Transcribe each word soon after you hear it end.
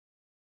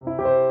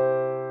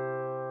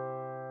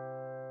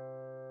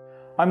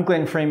I'm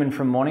Glenn Freeman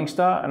from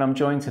Morningstar, and I'm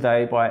joined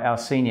today by our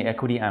Senior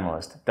Equity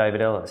Analyst,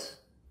 David Ellis.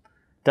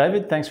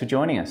 David, thanks for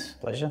joining us.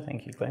 Pleasure.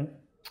 Thank you, Glenn.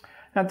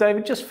 Now,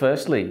 David, just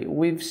firstly,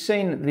 we've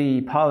seen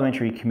the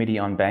Parliamentary Committee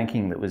on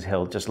Banking that was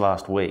held just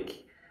last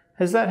week.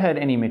 Has that had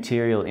any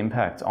material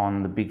impact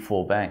on the big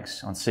four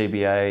banks, on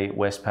CBA,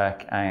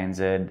 Westpac,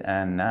 ANZ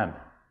and NAB?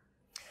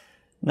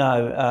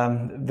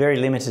 No, very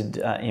limited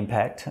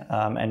impact,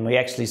 and we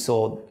actually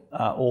saw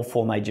all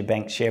four major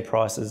bank share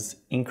prices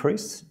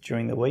increase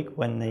during the week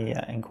when the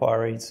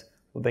inquiries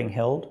were being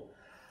held.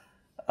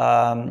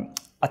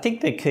 I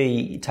think the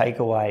key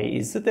takeaway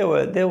is that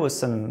there were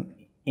some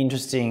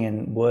interesting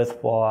and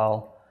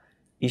worthwhile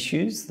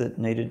issues that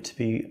needed to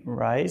be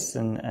raised,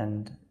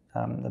 and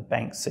the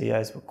bank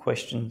CEOs were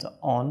questioned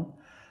on.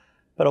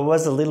 But I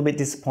was a little bit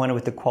disappointed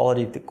with the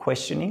quality of the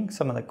questioning.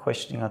 Some of the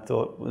questioning I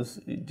thought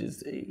was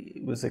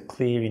a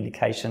clear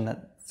indication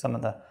that some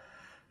of the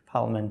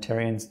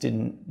parliamentarians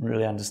didn't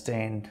really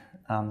understand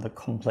the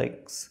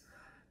complex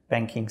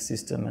banking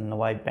system and the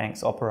way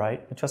banks operate,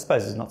 which I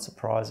suppose is not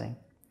surprising.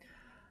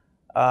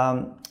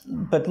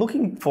 But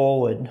looking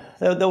forward,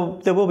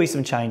 there will be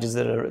some changes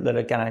that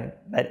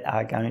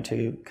are going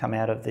to come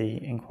out of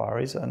the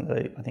inquiries, and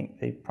I think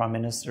the Prime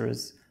Minister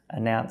has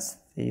announced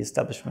the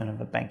establishment of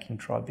a banking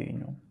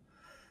tribunal,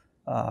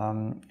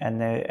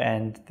 and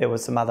there were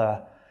some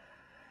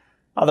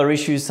other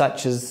issues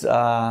such as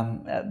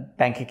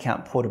bank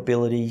account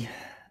portability,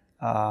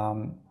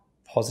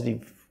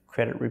 positive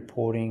credit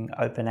reporting,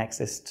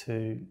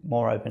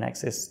 more open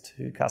access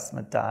to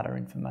customer data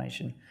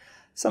information.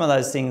 Some of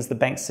those things the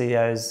bank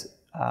CEOs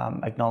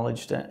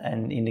acknowledged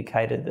and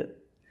indicated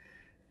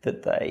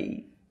that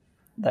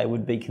they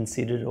would be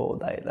considered, or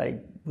they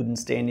wouldn't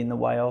stand in the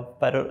way of.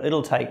 But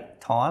it'll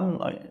take time,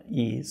 like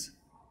years,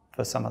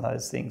 for some of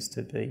those things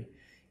to be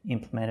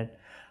implemented.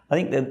 I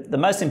think the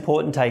most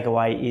important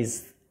takeaway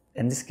is,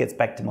 and this gets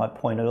back to my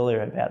point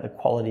earlier about the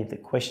quality of the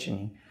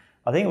questioning,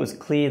 I think it was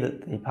clear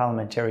that the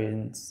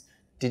parliamentarians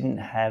didn't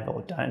have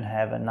or don't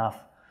have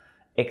enough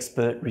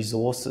expert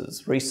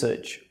resources,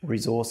 research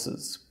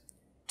resources,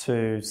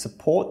 to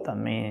support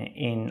them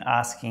in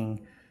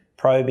asking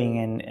probing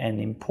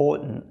and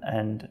important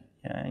and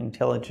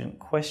intelligent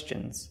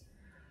questions.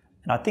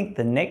 And I think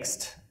the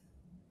next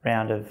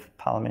round of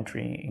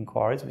parliamentary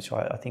inquiries, which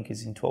I think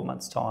is in 12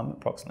 months' time,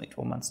 approximately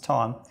 12 months'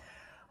 time,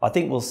 I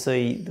think we'll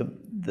see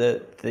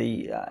the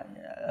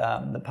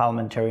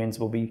parliamentarians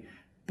will be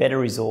better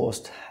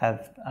resourced,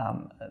 have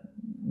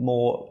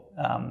more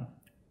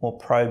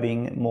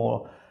probing,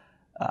 more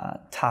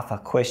tougher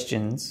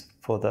questions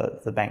for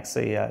the bank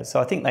CEOs. So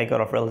I think they got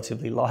off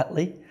relatively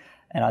lightly,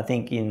 and I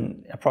think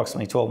in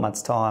approximately 12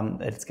 months' time,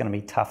 it's going to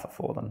be tougher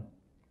for them.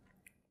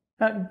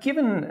 Now,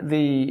 given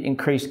the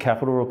increased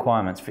capital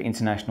requirements for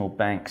international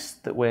banks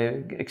that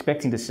we're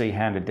expecting to see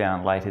handed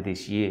down later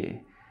this year,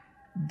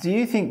 do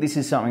you think this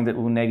is something that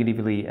will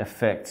negatively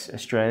affect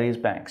Australia's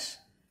banks?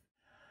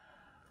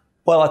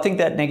 Well, I think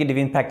that negative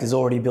impact is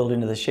already built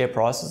into the share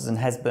prices and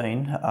has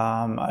been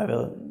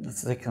over the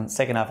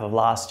second half of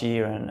last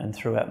year and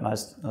throughout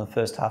most of the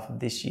first half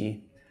of this year.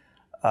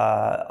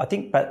 I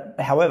think, but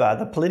however,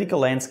 the political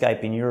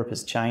landscape in Europe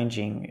is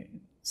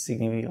changing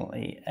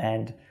significantly,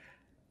 and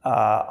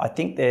I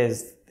think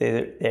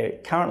there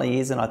currently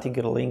is, and I think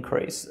it'll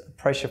increase,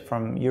 pressure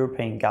from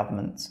European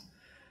governments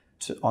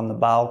on the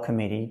Basel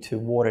Committee to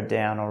water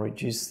down or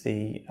reduce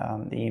the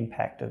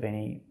impact of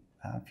any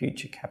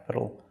future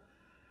capital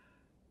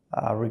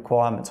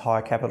requirements,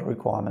 higher capital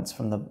requirements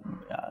from the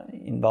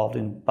involved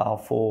in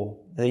Basel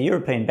IV. The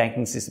European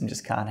banking system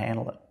just can't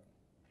handle it,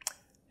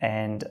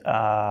 and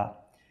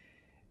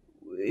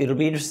it'll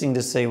be interesting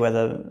to see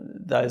whether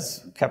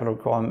those capital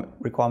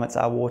requirements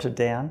are watered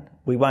down.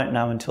 We won't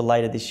know until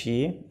later this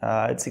year.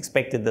 It's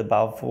expected that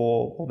Basel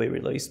IV will be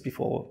released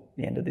before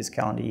the end of this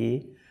calendar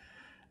year.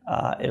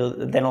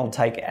 It'll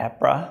take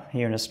APRA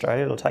here in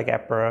Australia. It'll take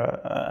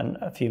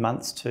APRA a few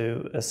months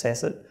to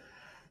assess it.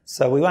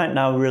 So we won't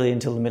know really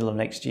until the middle of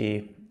next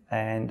year.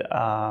 And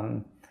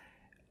I'm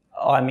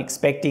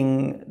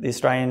expecting the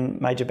Australian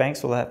major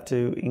banks will have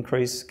to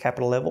increase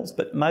capital levels.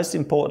 But most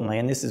importantly,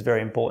 and this is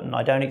very important,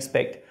 I don't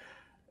expect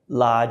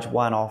large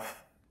one-off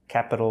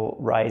capital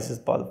raises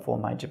by the four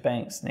major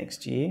banks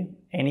next year.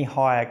 Any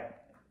higher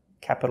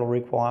capital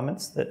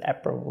requirements that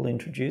APRA will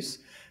introduce,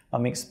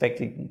 I'm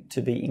expecting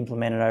to be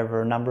implemented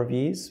over a number of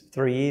years,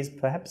 3 years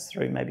perhaps,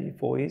 maybe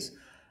 4 years.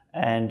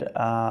 And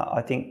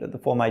I think that the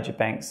four major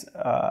banks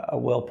are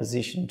well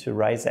positioned to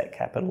raise that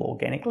capital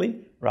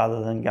organically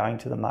rather than going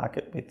to the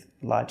market with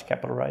large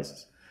capital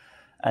raises.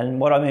 And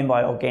what I mean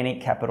by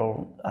organic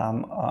capital,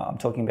 I'm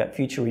talking about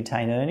future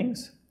retained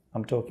earnings.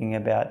 I'm talking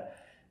about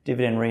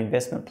dividend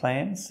reinvestment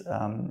plans,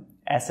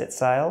 asset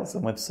sales,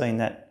 and we've seen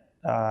that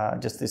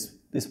just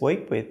last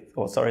week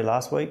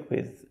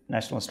with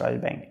National Australia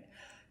Bank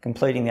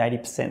completing the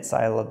 80%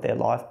 sale of their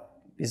life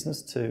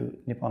business to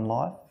Nippon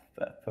Life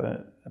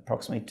for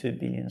approximately 2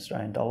 billion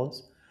Australian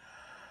dollars.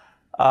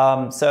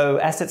 So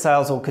asset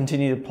sales will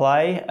continue to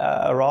play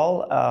a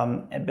role,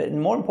 but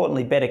more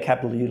importantly, better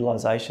capital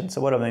utilisation.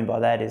 So what I mean by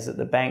that is that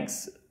the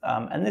banks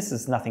and this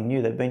is nothing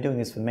new, they've been doing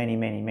this for many,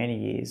 many, many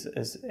years,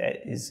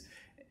 is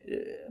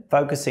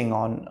focusing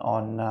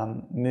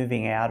on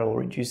moving out or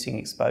reducing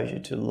exposure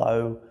to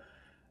low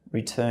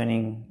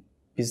returning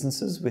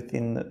businesses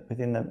within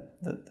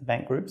the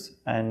bank groups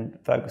and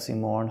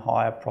focusing more on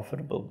higher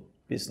profitable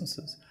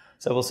businesses.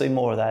 So we'll see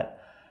more of that.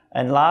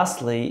 And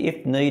lastly,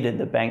 if needed,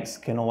 the banks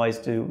can always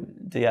do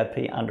DOP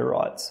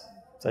underwrites,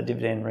 so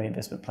dividend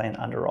reinvestment plan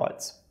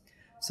underwrites.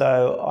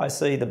 So I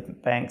see the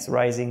banks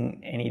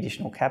raising any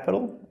additional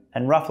capital,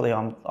 and roughly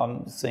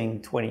I'm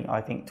seeing 20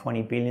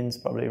 billion is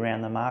probably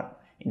around the mark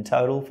in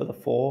total for the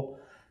four.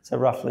 So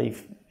roughly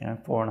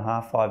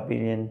 4.5, 5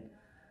 billion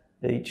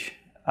each.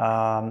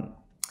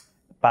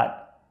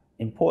 But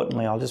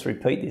importantly, I'll just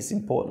repeat this,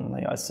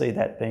 importantly, I see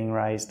that being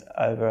raised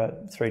over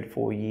 3 to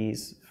 4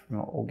 years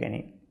from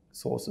organic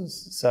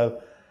sources.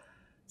 So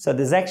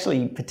there's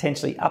actually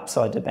potentially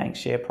upside to bank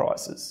share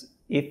prices.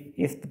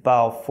 If the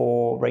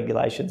Basel IV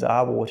regulations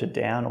are watered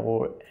down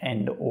or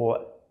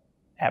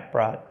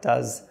APRA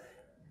does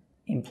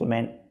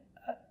implement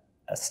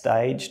a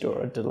staged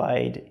or a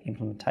delayed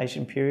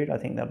implementation period, I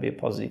think that'll be a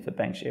positive for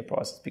bank share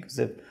prices, because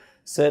they've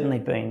certainly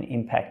been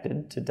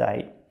impacted to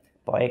date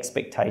by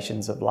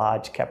expectations of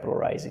large capital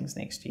raisings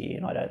next year,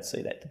 and I don't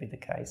see that to be the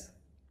case.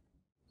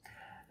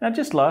 Now,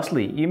 just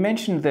lastly, you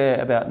mentioned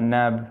there about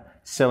NAB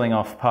selling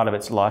off part of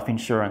its life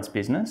insurance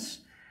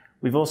business.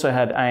 We've also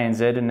had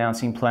ANZ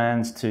announcing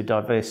plans to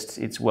divest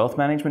its wealth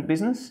management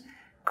business.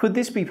 Could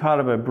this be part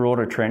of a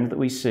broader trend that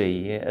we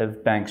see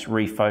of banks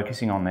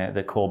refocusing on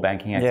their core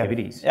banking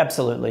activities? Yeah,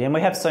 absolutely. And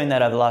we have seen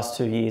that over the last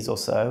 2 years or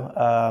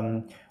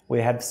so. We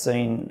have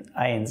seen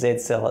ANZ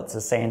sell its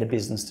Asanda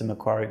business to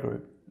Macquarie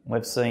Group.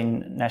 We've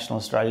seen National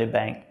Australia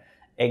Bank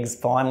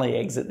finally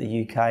exit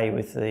the UK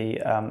with the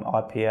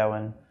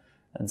IPO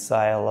and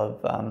sale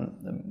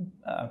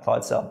of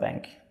Clydesdale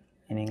Bank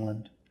in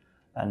England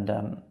and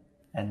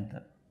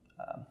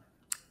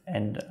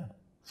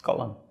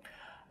Scotland.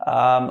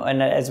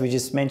 And as we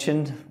just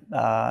mentioned,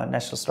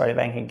 National Australia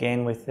Bank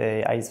again with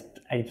the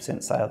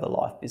 80% sale of the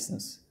life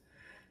business.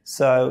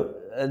 So,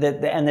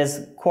 and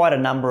there's quite a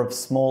number of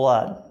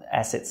smaller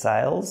asset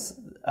sales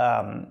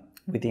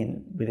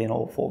within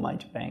all four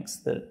major banks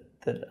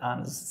that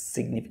aren't as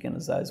significant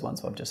as those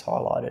ones I've just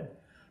highlighted.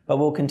 But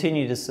we'll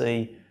continue to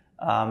see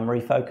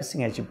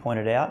refocusing, as you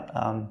pointed out.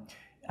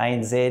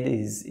 ANZ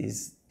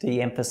is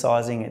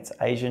de-emphasising its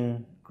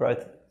Asian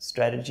growth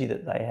strategy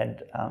that they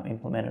had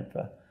implemented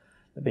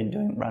they've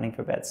been running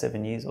for about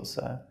 7 years or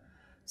so.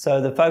 So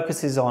the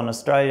focus is on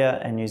Australia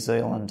and New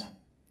Zealand,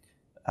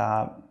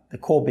 the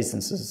core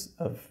businesses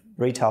of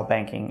retail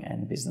banking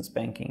and business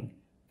banking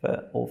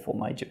for all four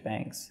major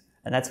banks.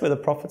 And that's where the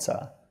profits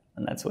are,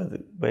 and that's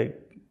where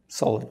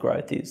solid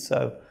growth is.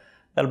 So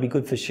that'll be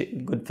good for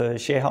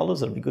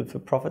shareholders, it'll be good for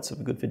profits,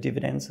 it'll be good for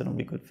dividends, and it'll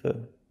be good for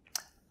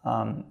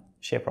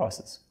share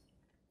prices.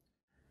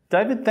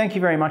 David, thank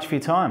you very much for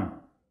your time.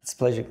 It's a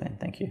pleasure, Glenn.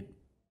 Thank you.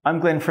 I'm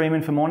Glenn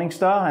Freeman for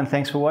Morningstar, and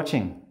thanks for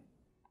watching.